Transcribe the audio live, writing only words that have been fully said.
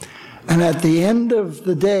And at the end of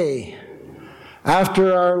the day,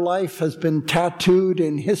 after our life has been tattooed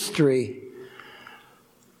in history,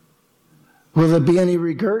 will there be any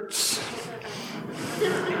regrets?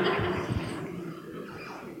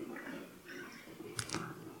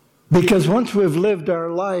 Because once we've lived our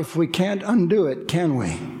life, we can't undo it, can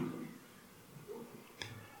we?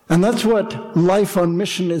 And that's what life on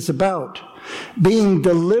mission is about. Being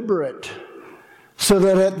deliberate so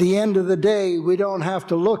that at the end of the day, we don't have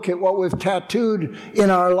to look at what we've tattooed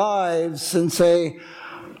in our lives and say,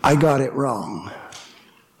 I got it wrong.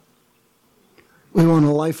 We want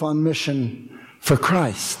a life on mission for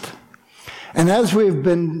Christ. And as we've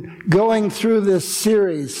been going through this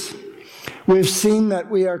series, we've seen that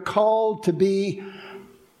we are called to be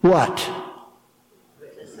what?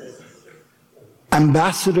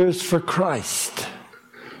 Ambassadors for Christ.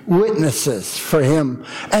 Witnesses for Him.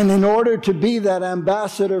 And in order to be that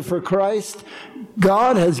ambassador for Christ,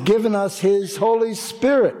 God has given us His Holy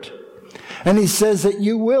Spirit. And He says that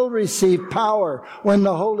you will receive power when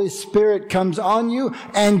the Holy Spirit comes on you,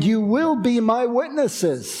 and you will be my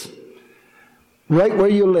witnesses right where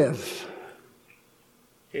you live.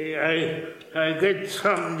 Hey, I got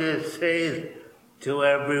something to say to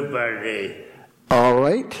everybody. All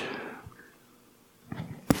right.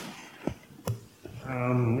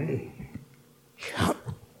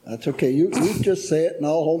 That's okay. You just say it and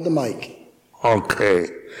I'll hold the mic. Okay.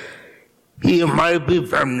 You might be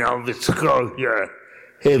from Nova Scotia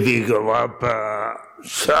if you go up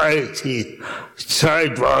sidewalks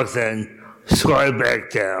and slide back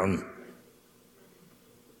down.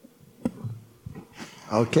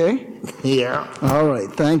 Okay? Yeah. All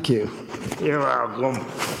right. Thank you. You're welcome.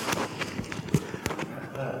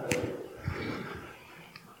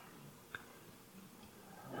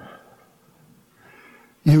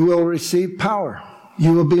 You will receive power.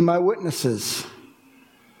 You will be my witnesses.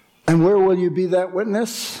 And where will you be that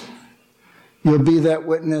witness? You'll be that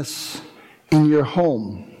witness in your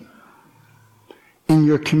home, in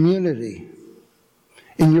your community,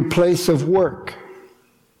 in your place of work.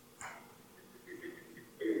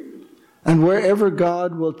 And wherever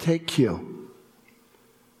God will take you,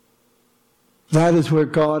 that is where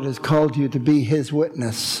God has called you to be His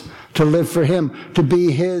witness, to live for Him, to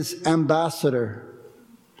be His ambassador.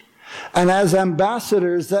 And as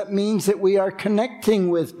ambassadors, that means that we are connecting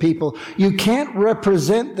with people. You can't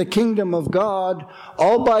represent the kingdom of God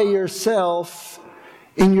all by yourself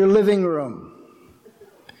in your living room.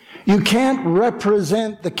 You can't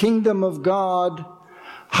represent the kingdom of God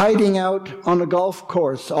hiding out on a golf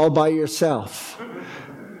course all by yourself.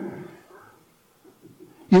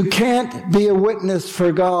 You can't be a witness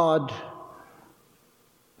for God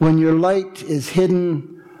when your light is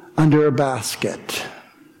hidden under a basket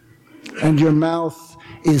and your mouth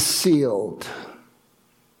is sealed.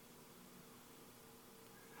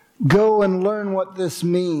 Go and learn what this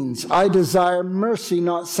means. I desire mercy,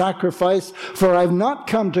 not sacrifice, for I've not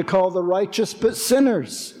come to call the righteous, but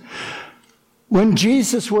sinners. When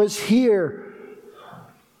Jesus was here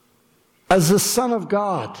as the Son of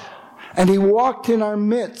God, and He walked in our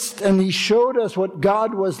midst, and He showed us what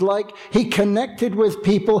God was like, He connected with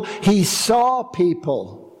people, He saw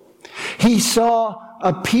people. He saw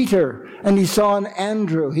a Peter, and He saw an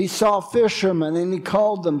Andrew. He saw fishermen, and He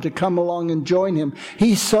called them to come along and join Him.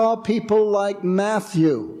 He saw people like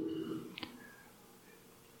Matthew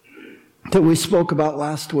that we spoke about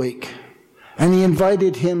last week. And He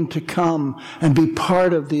invited him to come and be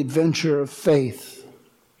part of the adventure of faith.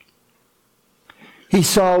 He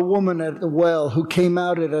saw a woman at the well who came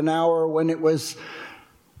out at an hour when it was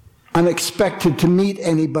unexpected to meet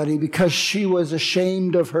anybody because she was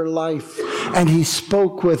ashamed of her life. And He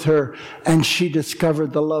spoke with her and she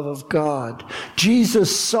discovered the love of God.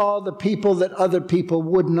 Jesus saw the people that other people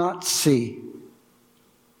would not see.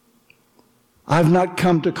 I've not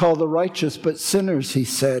come to call the righteous, but sinners, He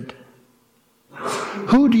said.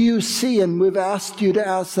 Who do you see? And we've asked you to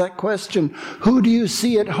ask that question. Who do you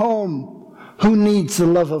see at home who needs the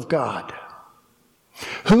love of God?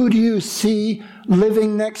 Who do you see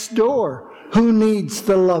living next door who needs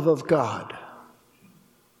the love of God?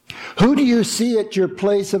 Who do you see at your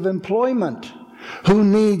place of employment who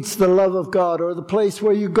needs the love of God? Or the place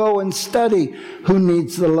where you go and study, who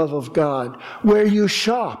needs the love of God? Where you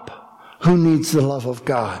shop, who needs the love of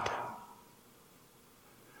God?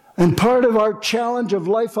 And part of our challenge of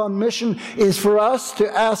life on mission is for us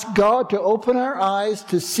to ask God to open our eyes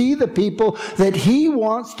to see the people that He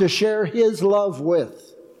wants to share His love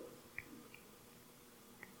with.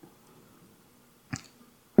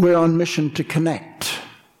 We're on mission to connect,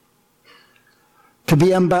 to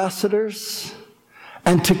be ambassadors,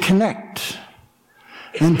 and to connect.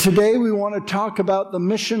 And today we want to talk about the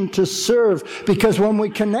mission to serve, because when we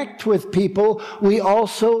connect with people, we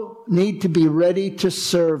also need to be ready to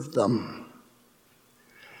serve them.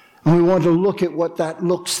 And we want to look at what that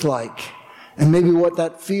looks like, and maybe what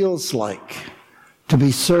that feels like to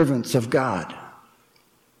be servants of God.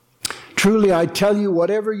 Truly, I tell you,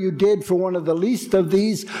 whatever you did for one of the least of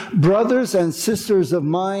these brothers and sisters of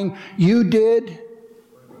mine, you did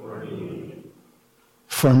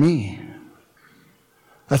for me.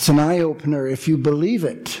 That's an eye-opener if you believe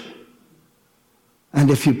it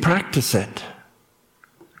and if you practice it.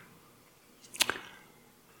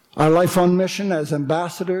 Our life on mission as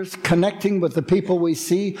ambassadors, connecting with the people we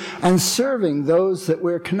see and serving those that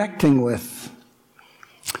we're connecting with.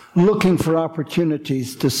 Looking for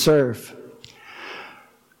opportunities to serve.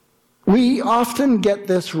 We often get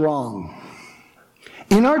this wrong.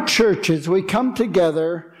 In our churches, we come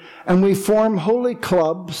together and we form holy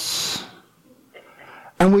clubs,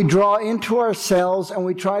 and we draw into ourselves and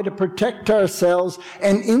we try to protect ourselves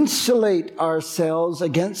and insulate ourselves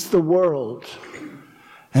against the world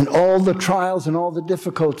and all the trials and all the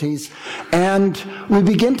difficulties. And we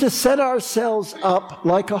begin to set ourselves up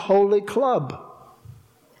like a holy club.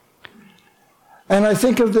 And I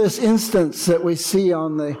think of this instance that we see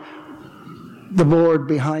on the board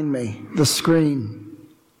behind me, the screen.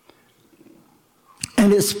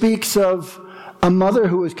 And it speaks of a mother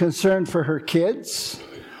who is concerned for her kids.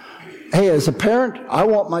 Hey, as a parent, I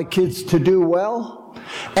want my kids to do well.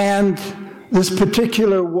 And this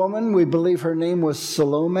particular woman, we believe her name was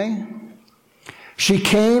Salome, she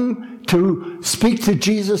came to speak to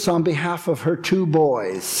Jesus on behalf of her two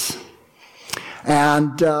boys.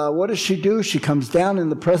 And what does she do? She comes down in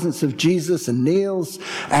the presence of Jesus and kneels,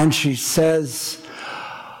 and she says,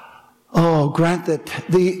 "Oh, grant that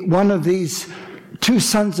one of these two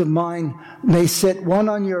sons of mine may sit, one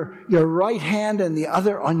on your right hand and the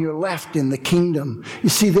other on your left in the kingdom." You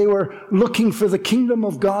see, they were looking for the kingdom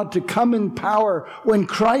of God to come in power when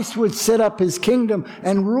Christ would set up his kingdom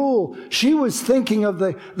and rule. She was thinking of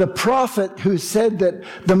the prophet who said that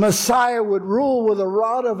the Messiah would rule with a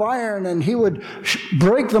rod of iron and he would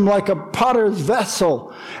break them like a potter's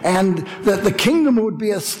vessel, and that the kingdom would be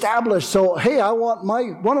established. So, hey, I want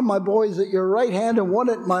one of my boys at your right hand and one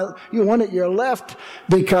at your left,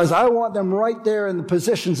 because I want them right there in the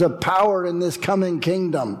positions of power in this coming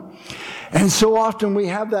kingdom. And so often we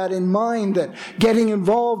have that in mind, that getting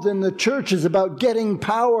involved in the church is about getting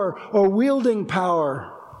power or wielding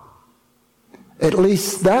power. At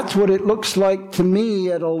least that's what it looks like to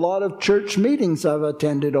me at a lot of church meetings I've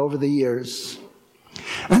attended over the years.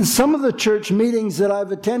 And some of the church meetings that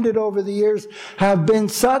I've attended over the years have been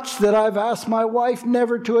such that I've asked my wife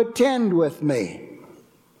never to attend with me,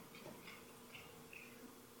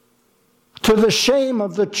 to the shame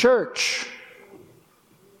of the church.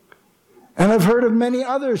 And I've heard of many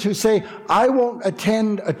others who say, I won't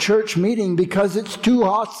attend a church meeting because it's too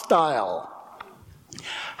hostile.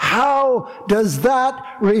 How does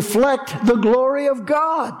that reflect the glory of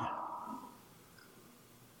God?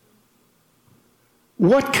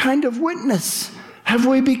 What kind of witness have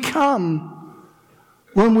we become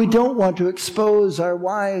when we don't want to expose our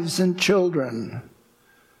wives and children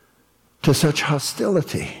to such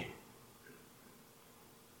hostility?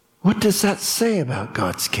 What does that say about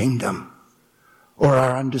God's kingdom or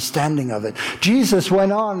our understanding of it? Jesus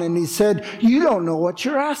went on and he said, you don't know what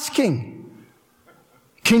you're asking.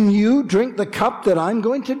 Can you drink the cup that I'm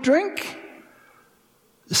going to drink?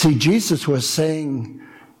 See, Jesus was saying,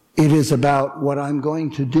 it is about what I'm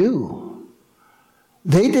going to do.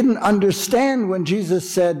 They didn't understand when Jesus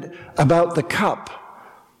said about the cup.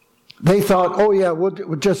 They thought, oh yeah,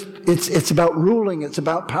 it's about ruling, it's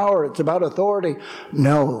about power, it's about authority.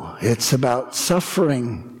 No, it's about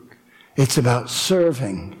suffering. It's about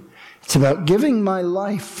serving. It's about giving my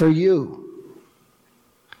life for you.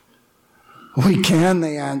 We can,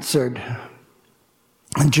 they answered.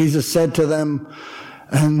 And Jesus said to them,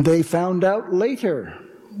 and they found out later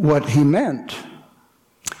what he meant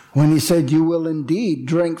when he said, you will indeed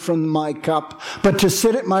drink from my cup, but to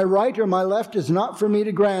sit at my right or my left is not for me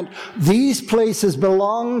to grant. These places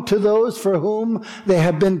belong to those for whom they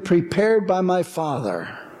have been prepared by my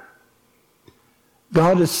Father.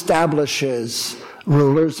 God establishes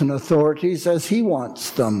rulers and authorities as he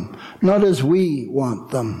wants them, not as we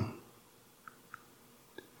want them.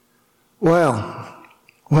 Well,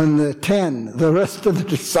 when the rest of the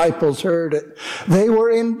disciples heard it, they were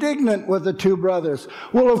indignant with the two brothers.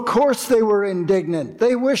 Well, of course they were indignant.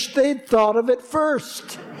 They wished they'd thought of it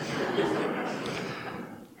first.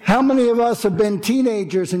 How many of us have been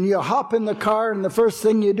teenagers and you hop in the car and the first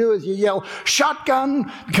thing you do is you yell,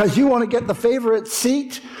 shotgun, because you want to get the favorite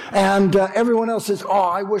seat, and everyone else says, oh,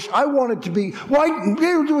 I wish I wanted to be, why,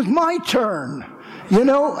 it was my turn. You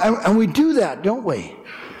know, and we do that, don't we?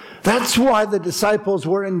 That's why the disciples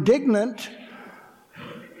were indignant.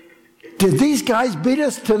 Did these guys beat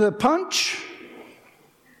us to the punch?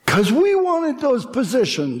 Because we wanted those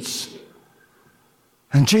positions.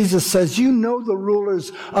 And Jesus says, you know the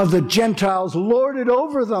rulers of the Gentiles lord it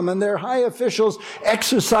over them, and their high officials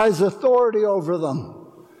exercise authority over them.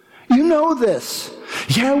 You know this.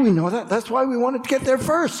 Yeah, we know that. That's why we wanted to get there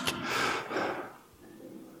first.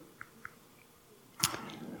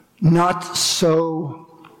 Not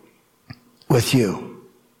so with you.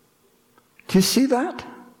 Do you see that?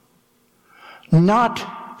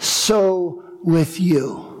 Not so with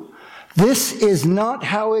you. This is not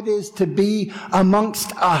how it is to be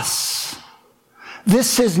amongst us.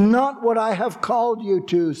 This is not what I have called you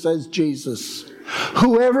to, says Jesus.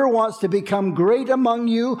 Whoever wants to become great among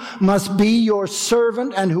you must be your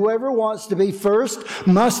servant, and whoever wants to be first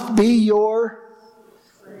must be your...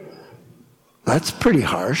 That's pretty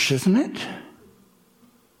harsh, isn't it?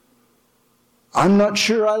 I'm not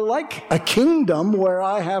sure I like a kingdom where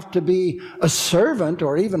I have to be a servant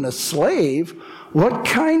or even a slave. What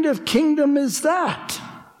kind of kingdom is that?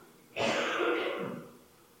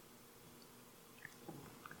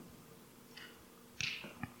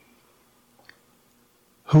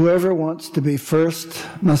 Whoever wants to be first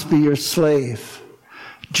must be your slave,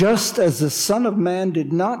 just as the Son of Man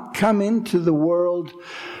did not come into the world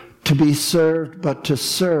to be served, but to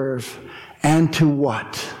serve, and to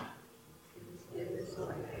what?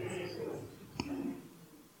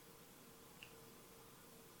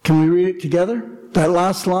 Can we read it together? That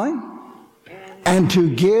last line? And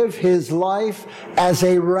to give his life as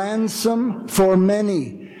a ransom for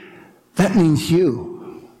many. That means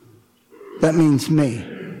you. That means me.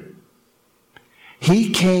 He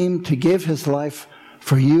came to give his life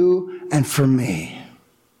for you and for me.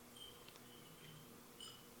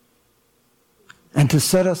 And to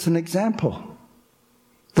set us an example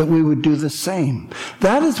that we would do the same.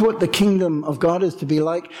 That is what the kingdom of God is to be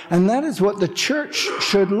like, and that is what the church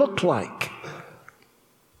should look like.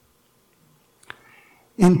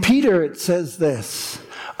 In Peter it says this,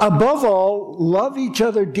 above all, love each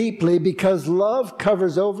other deeply, because love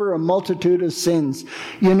covers over a multitude of sins.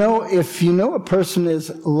 You know, if you know a person is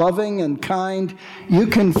loving and kind, you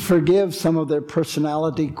can forgive some of their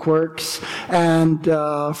personality quirks and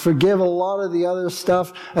forgive a lot of the other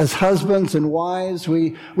stuff. As husbands and wives,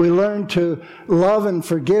 we learn to love and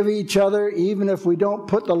forgive each other, even if we don't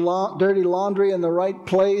put the dirty laundry in the right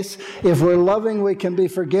place. If we're loving, we can be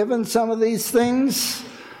forgiven some of these things.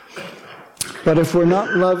 But if we're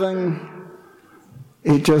not loving,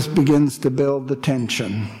 it just begins to build the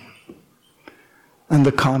tension and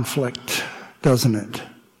the conflict, doesn't it?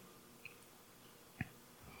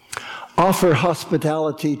 Offer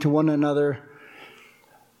hospitality to one another.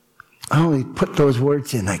 Oh, he put those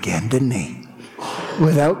words in again, didn't he?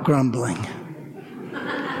 Without grumbling.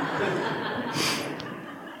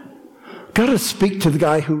 Got to speak to the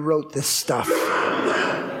guy who wrote this stuff.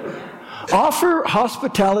 Offer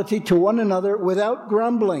hospitality to one another without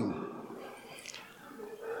grumbling.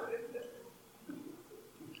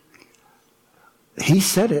 He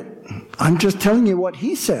said it. I'm just telling you what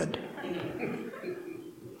he said.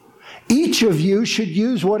 Each of you should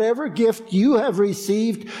use whatever gift you have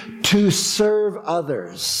received to serve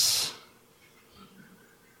others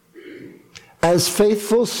as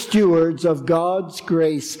faithful stewards of God's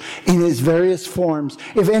grace in his various forms.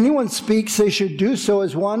 If anyone speaks, they should do so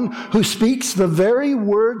as one who speaks the very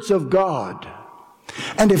words of God.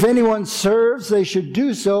 And if anyone serves, they should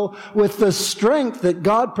do so with the strength that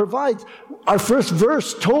God provides. Our first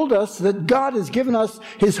verse told us that God has given us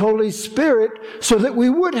his Holy Spirit so that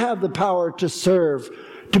we would have the power to serve,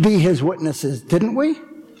 to be his witnesses, didn't we?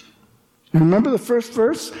 Remember the first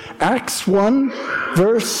verse? Acts 1,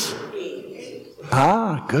 verse...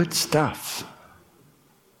 good stuff.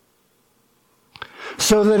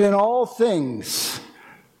 So that in all things,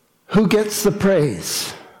 who gets the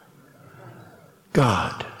praise?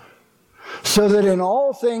 God. So that in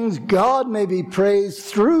all things, God may be praised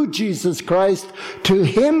through Jesus Christ. To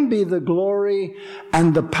him be the glory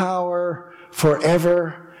and the power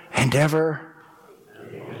forever and ever.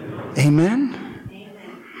 Amen?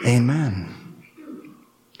 Amen. Amen.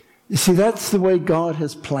 You see, that's the way God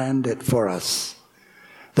has planned it for us.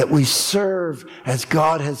 That we serve as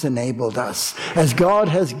God has enabled us, as God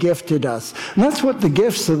has gifted us. And that's what the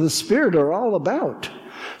gifts of the Spirit are all about.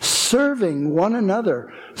 serving one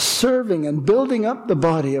another, serving and building up the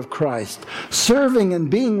body of Christ, serving and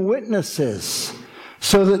being witnesses,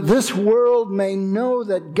 so that this world may know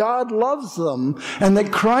that God loves them and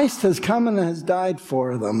that Christ has come and has died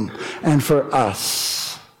for them and for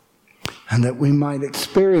us, and that we might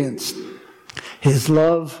experience His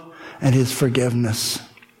love and His forgiveness.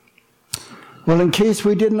 Well, in case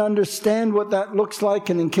we didn't understand what that looks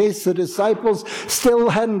like, and in case the disciples still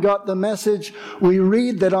hadn't got the message, we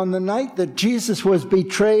read that on the night that Jesus was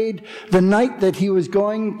betrayed, the night that He was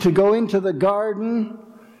going to go into the garden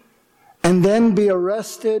and then be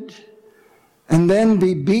arrested and then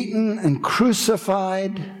be beaten and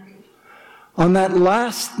crucified, on that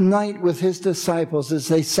last night with His disciples, as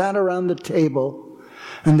they sat around the table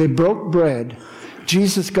and they broke bread,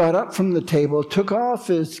 Jesus got up from the table, took off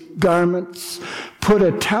His garments, put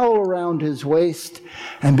a towel around His waist,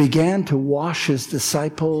 and began to wash His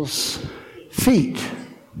disciples' feet.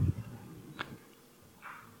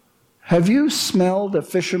 Have you smelled a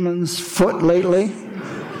fisherman's foot lately? For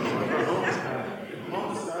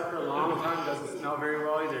a long time, doesn't smell very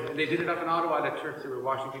well either. And they did it up in Ottawa at church. They were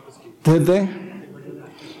washing people's feet. Did they?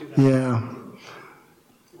 Yeah.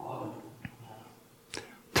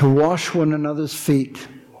 To wash one another's feet,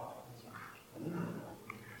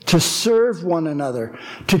 to serve one another,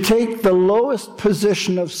 to take the lowest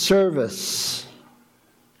position of service.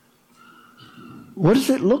 What does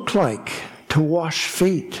it look like to wash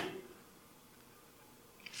feet?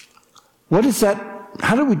 What is that?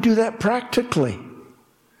 How do we do that practically?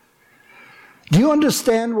 Do you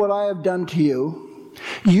understand what I have done to you?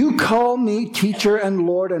 You call me teacher and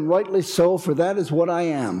Lord, and rightly so, for that is what I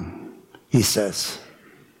am, He says.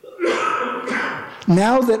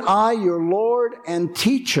 Now that I, your Lord and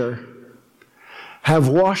teacher, have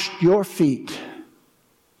washed your feet,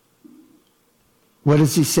 what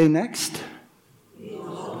does He say next?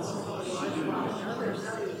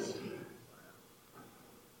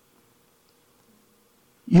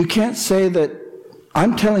 You can't say that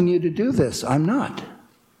I'm telling you to do this. I'm not.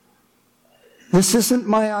 This isn't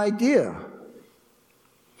my idea.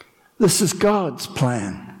 This is God's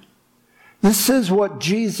plan. This is what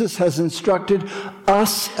Jesus has instructed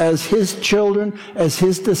us as His children, as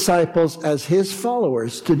His disciples, as His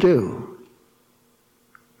followers to do.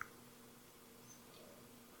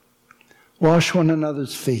 Wash one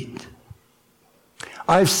another's feet.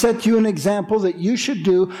 I've set you an example that you should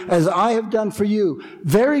do as I have done for you.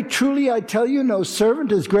 Very truly I tell you, no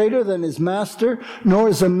servant is greater than his master, nor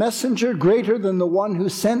is a messenger greater than the one who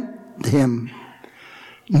sent him.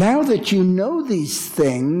 Now that you know these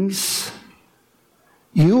things,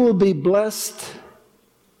 you will be blessed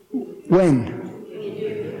when?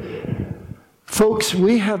 Folks,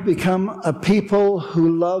 we have become a people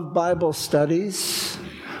who love Bible studies.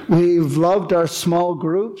 We've loved our small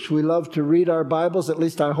groups. We love to read our Bibles. At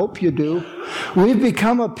least I hope you do. We've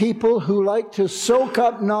become a people who like to soak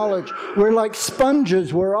up knowledge. We're like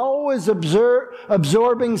sponges. We're always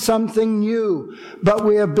absorbing something new. But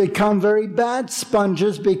we have become very bad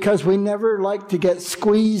sponges because we never like to get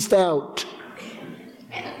squeezed out.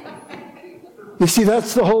 You see,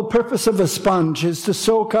 that's the whole purpose of a sponge, is to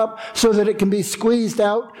soak up so that it can be squeezed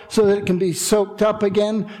out, so that it can be soaked up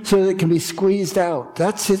again, so that it can be squeezed out.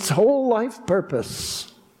 That's its whole life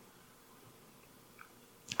purpose.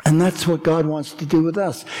 And that's what God wants to do with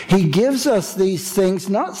us. He gives us these things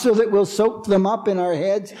not so that we'll soak them up in our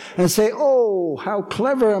heads and say, oh, how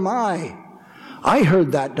clever am I? I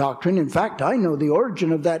heard that doctrine. In fact, I know the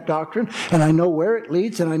origin of that doctrine, and I know where it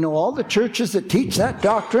leads, and I know all the churches that teach that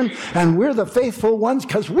doctrine, and we're the faithful ones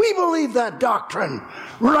because we believe that doctrine,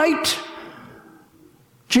 right?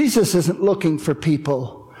 Jesus isn't looking for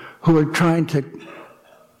people who are trying to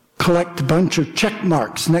collect a bunch of check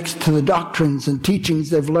marks next to the doctrines and teachings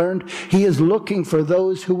they've learned. He is looking for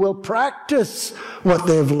those who will practice what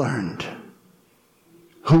they've learned,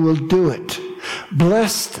 who will do it.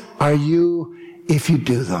 Blessed are you if you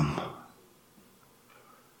do them.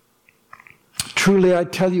 Truly I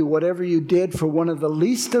tell you, whatever you did for one of the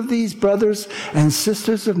least of these brothers and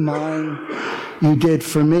sisters of mine, you did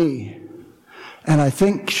for me. And I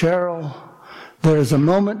think, Cheryl, there is a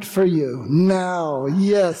moment for you now.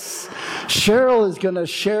 Yes, Cheryl is going to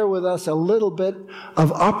share with us a little bit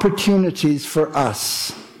of opportunities for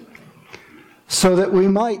us so that we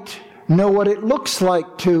might know what it looks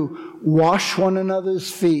like to wash one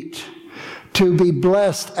another's feet, to be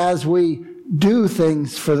blessed as we do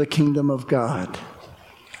things for the kingdom of God.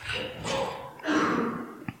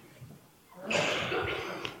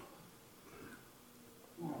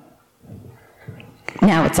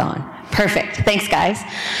 Now it's on. Perfect. Thanks, guys.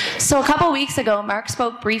 So a couple weeks ago, Mark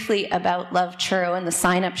spoke briefly about Love Churro and the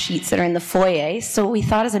sign-up sheets that are in the foyer. So we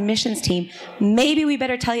thought as a missions team, maybe we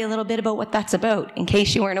better tell you a little bit about what that's about, in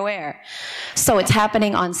case you weren't aware. So it's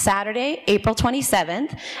happening on Saturday, April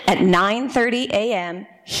 27th at 9:30 a.m.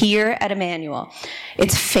 here at Emmanuel.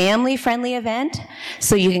 It's a family-friendly event,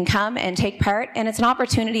 so you can come and take part, and it's an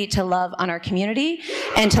opportunity to love on our community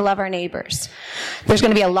and to love our neighbors. There's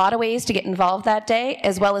going to be a lot of ways to get involved that day,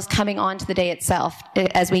 as well as coming on to the day itself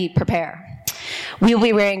as we prepare. We'll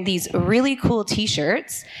be wearing these really cool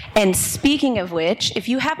t-shirts, and speaking of which, if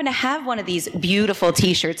you happen to have one of these beautiful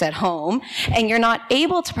t-shirts at home and you're not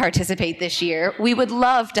able to participate this year, we would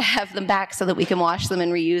love to have them back so that we can wash them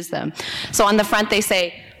and reuse them. So on the front they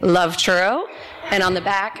say, Love Churro, and on the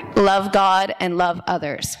back, love God and love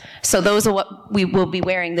others. So those are what we will be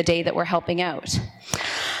wearing the day that we're helping out.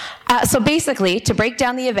 So basically, to break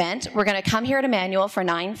down the event, we're going to come here at Emmanuel for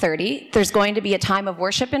 9:30. There's going to be a time of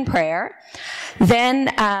worship and prayer. Then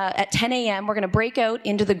at 10 a.m., we're going to break out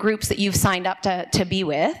into the groups that you've signed up to be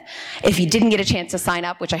with. If you didn't get a chance to sign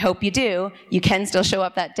up, which I hope you do, you can still show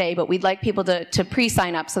up that day, but we'd like people to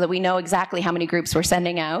pre-sign up so that we know exactly how many groups we're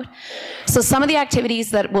sending out. So some of the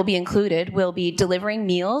activities that will be included will be delivering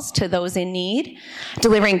meals to those in need,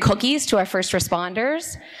 delivering cookies to our first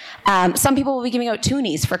responders. Some people will be giving out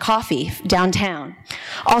toonies for coffee downtown.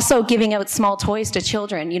 Also giving out small toys to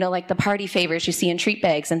children, like the party favors you see in treat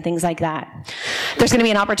bags and things like that. There's going to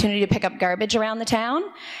be an opportunity to pick up garbage around the town,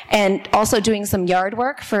 and also doing some yard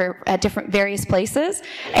work at various places,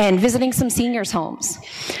 and visiting some seniors' homes.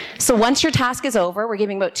 So once your task is over, we're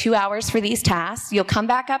giving about 2 hours for these tasks. You'll come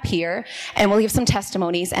back up here, and we'll give some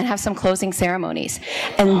testimonies and have some closing ceremonies.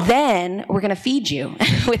 And then we're going to feed you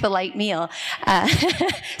with a light meal.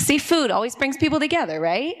 See, food always brings people together,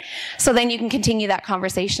 right? So then you can continue that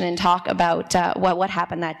conversation and talk about what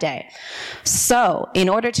happened that day. So in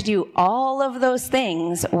order to do all of those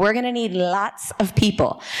things, we're going to need lots of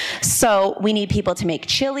people. So we need people to make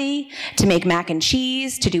chili, to make mac and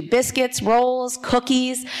cheese, to do biscuits, rolls,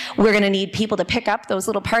 cookies. We're going to need people to pick up those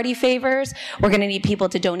little party favors. We're going to need people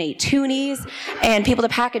to donate toonies, and people to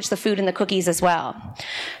package the food and the cookies as well.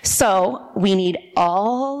 So we need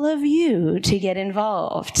all of you to get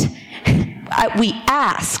involved. We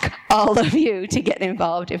ask all of you to get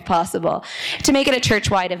involved if possible, to make it a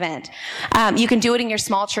church-wide event. You can do it in your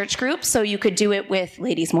small church group, so you could do it with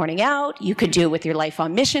Ladies Morning Out, you could do it with your Life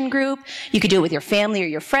on Mission group, you could do it with your family or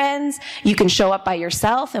your friends, you can show up by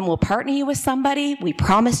yourself and we'll partner you with somebody. We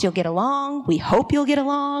promise you'll get along, we hope you'll get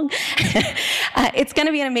along. It's going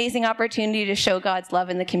to be an amazing opportunity to show God's love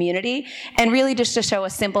in the community, and really just to show a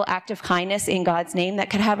simple act of kindness in God's name that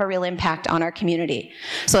could have a real impact on our community.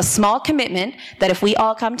 So a small commitment that if we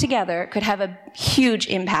all come together could have a huge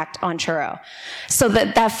impact on Churro. So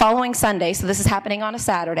that following Sunday, so this is happening on a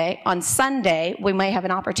Saturday, on Sunday we might have an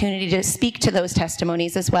opportunity to speak to those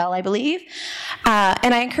testimonies as well, I believe.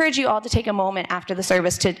 And I encourage you all to take a moment after the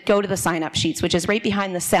service to go to the sign-up sheets, which is right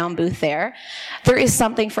behind the sound booth there. There is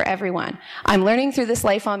something for everyone. I'm learning through this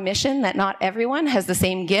Life on Mission that not everyone has the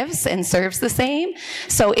same gifts and serves the same.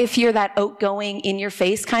 So if you're that outgoing,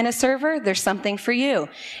 in-your-face kind of server, there's something for you.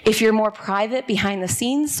 If you're more private,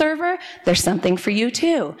 behind-the-scenes server, there's something for you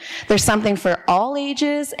too. There's something for all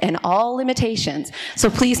ages and all limitations. So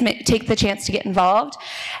please take the chance to get involved.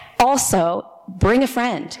 Also, bring a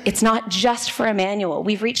friend. It's not just for Emmanuel.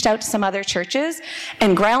 We've reached out to some other churches,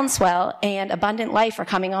 and Groundswell and Abundant Life are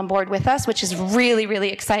coming on board with us, which is really,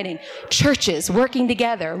 really exciting. Churches working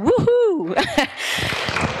together. Woohoo!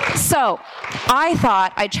 So I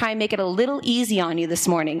thought I'd try and make it a little easy on you this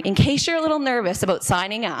morning. In case you're a little nervous about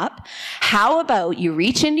signing up, how about you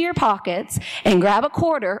reach into your pockets and grab a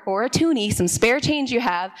quarter or a toonie, some spare change you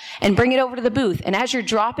have, and bring it over to the booth. And as you're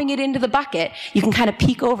dropping it into the bucket, you can kind of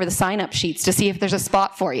peek over the sign-up sheets to see if there's a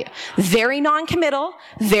spot for you. Very non-committal,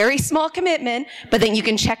 very small commitment, but then you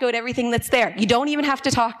can check out everything that's there. You don't even have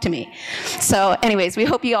to talk to me. So anyways, we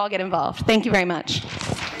hope you all get involved. Thank you very much.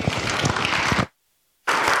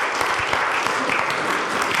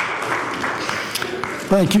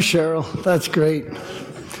 Thank you, Cheryl. That's great.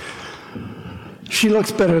 She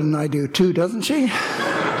looks better than I do, too, doesn't she?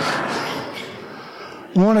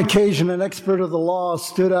 On one occasion, an expert of the law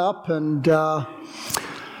stood up and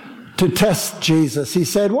to test Jesus. He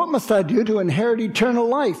said, "What must I do to inherit eternal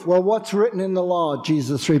life?" "Well, what's written in the law?"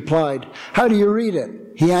 Jesus replied. "How do you read it?"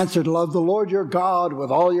 He answered, "Love the Lord your God with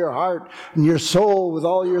all your heart and your soul, with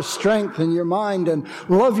all your strength and your mind, and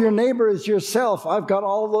love your neighbor as yourself." I've got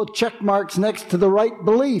all those check marks next to the right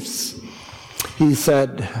beliefs, he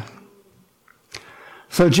said.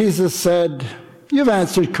 So Jesus said, "You've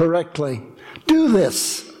answered correctly. Do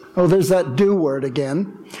this Oh, there's that do word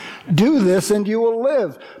again. Do this and you will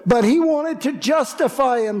live. But he wanted to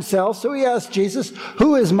justify himself, so he asked Jesus,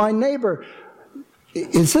 who is my neighbor?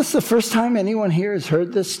 Is this the first time anyone here has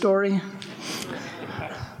heard this story?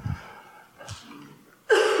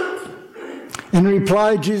 In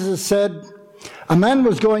reply, Jesus said, a man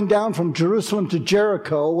was going down from Jerusalem to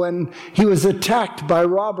Jericho when he was attacked by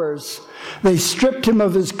robbers. They stripped him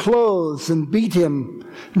of his clothes and beat him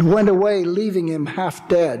and went away, leaving him half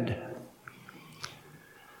dead.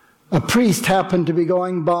 A priest happened to be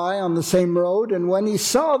going by on the same road, and when he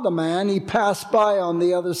saw the man, he passed by on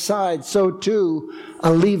the other side. So too,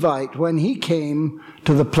 a Levite, when he came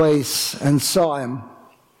to the place and saw him,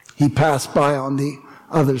 he passed by on the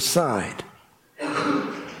other side.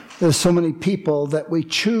 There's so many people that we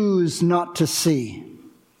choose not to see.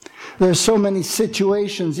 There's so many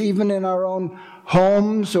situations, even in our own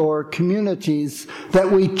homes or communities,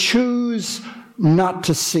 that we choose not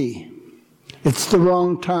to see. It's the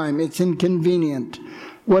wrong time. It's inconvenient.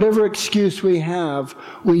 Whatever excuse we have,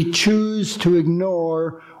 we choose to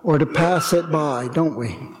ignore or to pass it by, don't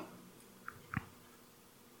we?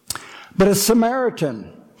 But a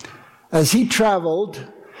Samaritan, as he traveled,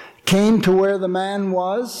 came to where the man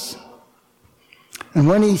was, and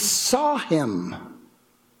when he saw him,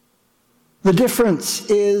 the difference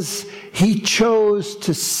is he chose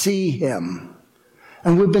to see him.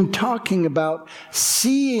 And we've been talking about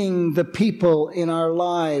seeing the people in our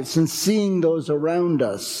lives and seeing those around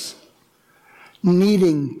us,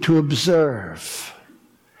 needing to observe.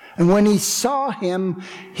 And when he saw him,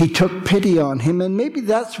 he took pity on him. And maybe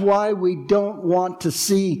that's why we don't want to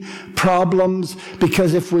see problems,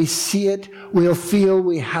 because if we see it, we'll feel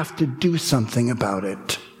we have to do something about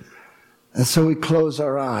it. And so we close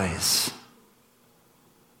our eyes.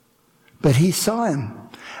 But he saw him,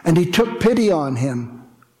 and he took pity on him.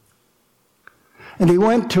 And he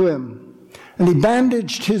went to him, and he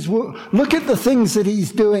bandaged his wound. Look at the things that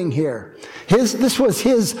he's doing here. This was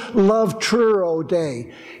his Love Truro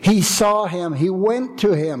day. He saw him. He went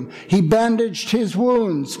to him. He bandaged his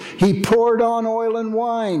wounds. He poured on oil and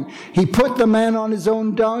wine. He put the man on his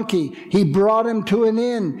own donkey. He brought him to an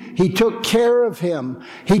inn. He took care of him.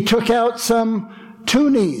 He took out some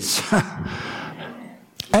tunies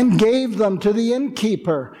and gave them to the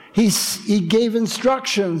innkeeper. He gave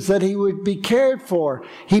instructions that he would be cared for.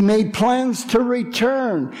 He made plans to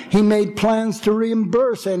return. He made plans to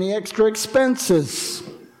reimburse any extra expenses.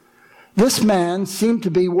 This man seemed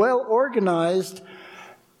to be well organized,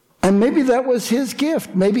 and maybe that was his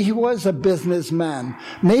gift. Maybe he was a businessman.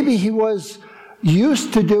 Maybe he was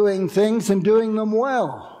used to doing things and doing them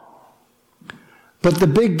well. But the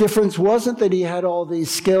big difference wasn't that he had all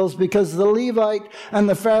these skills, because the Levite and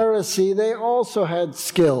the Pharisee, they also had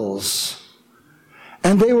skills.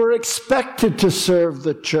 And they were expected to serve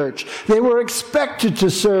the church. They were expected to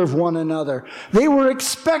serve one another. They were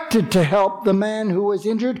expected to help the man who was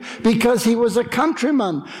injured because he was a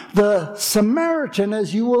countryman. The Samaritan,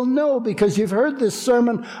 as you will know because you've heard this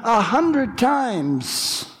sermon 100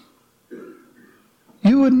 times,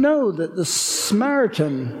 you would know that the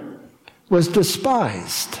Samaritan was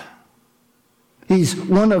despised. He's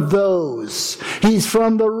one of those. He's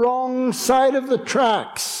from the wrong side of the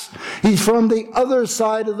tracks. He's from the other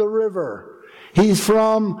side of the river. He's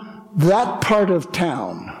from that part of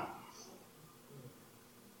town.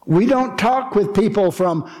 We don't talk with people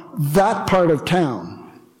from that part of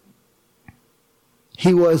town.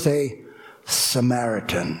 He was a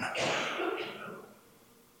Samaritan.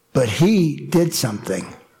 But he did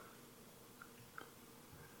something.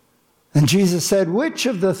 And Jesus said, which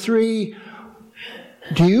of the three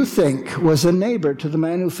do you think was a neighbor to the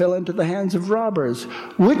man who fell into the hands of robbers?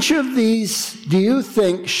 Which of these do you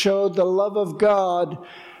think showed the love of God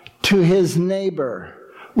to his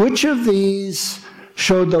neighbor? Which of these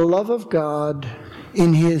showed the love of God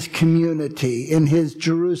in his community, in his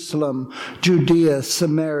Jerusalem, Judea,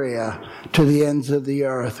 Samaria, to the ends of the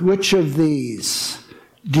earth? Which of these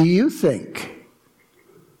do you think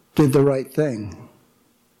did the right thing?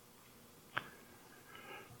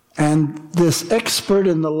 And this expert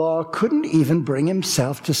in the law couldn't even bring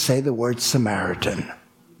himself to say the word Samaritan.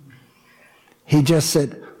 He just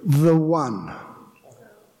said, the one.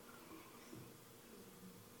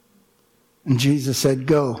 And Jesus said,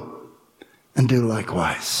 go and do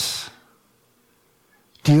likewise.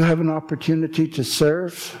 Do you have an opportunity to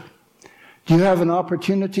serve? Do you have an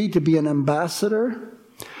opportunity to be an ambassador?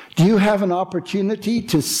 Do you have an opportunity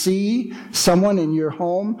to see someone in your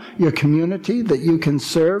home, your community, that you can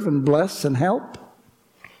serve and bless and help?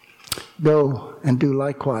 Go and do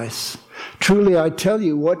likewise. Truly I tell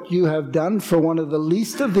you, what you have done for one of the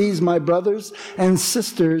least of these, my brothers and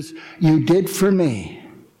sisters, you did for me.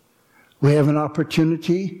 We have an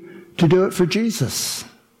opportunity to do it for Jesus.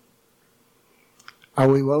 Are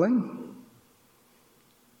we willing?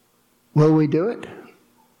 Will we do it?